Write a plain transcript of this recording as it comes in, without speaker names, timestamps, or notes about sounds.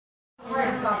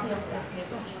copy of the script.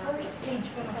 It was first page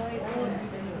pa sa iPhone.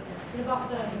 Pinaba ko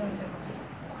talaga yung sabi ko,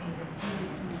 okay, let's do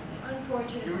this movie.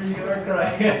 Unfortunately. You really gonna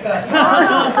cry.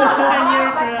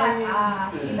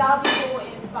 Si Davi ko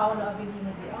and Paolo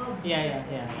Abellana. Yeah.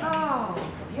 Oh,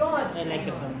 yun. I like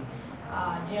the film.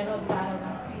 Gerald Caro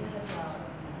Gaspin sa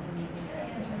amazing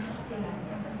director. Kasi nga,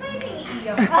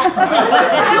 naiiyak.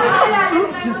 Kaya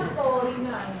yung story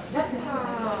na ano.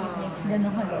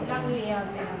 Ganun ka lang. Lang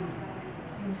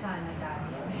yung sana dati.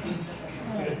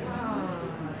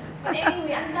 But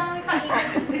anyway, ang dami pa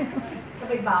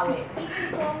sabay bawi.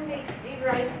 Even comics, it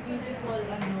writes beautiful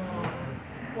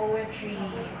poetry.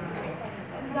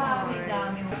 Ang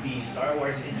dami. The Star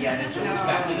Wars, Indiana Jones,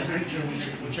 Back to the Future,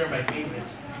 which are my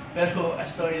favorites. Pero a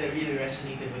story that really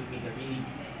resonated with me, that really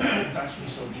touched me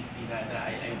so deeply, that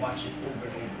I watch it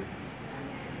over and over.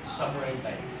 Summer in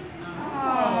Time.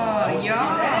 Oh,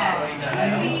 yeah. Story that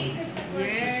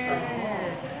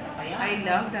I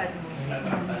love that movie. I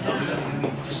love that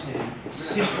movie. Just a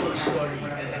simple story,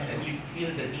 and you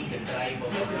feel the need, the drive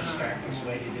of these characters,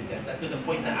 why they did that. To the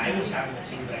point that I was having the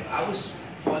same drive. I was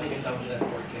falling in love with that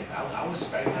portrait. I was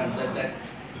starting to have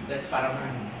that parang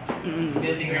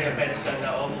building her in a pedestal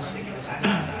na almost thinking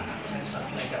sana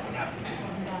something like that would happen to me.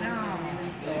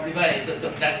 Diba?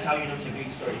 That's how you know it's a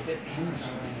great story. If it moves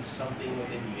something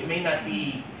within you, it may not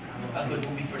be a good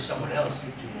movie for someone else,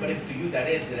 but if to you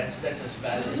that's as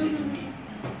valid as it can be.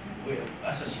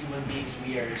 As human beings,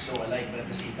 we are so alike, but at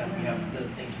the same time, we have little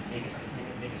things that make us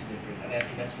different, and I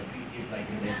think that's the beauty of life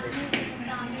and diversity.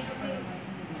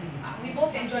 We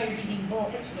both enjoy reading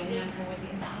books. Ganyan po,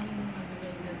 ang daming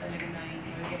magaganda talaga na yung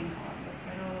getting author.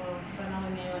 Pero sa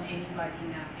panahon ngayon, anybody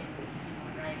na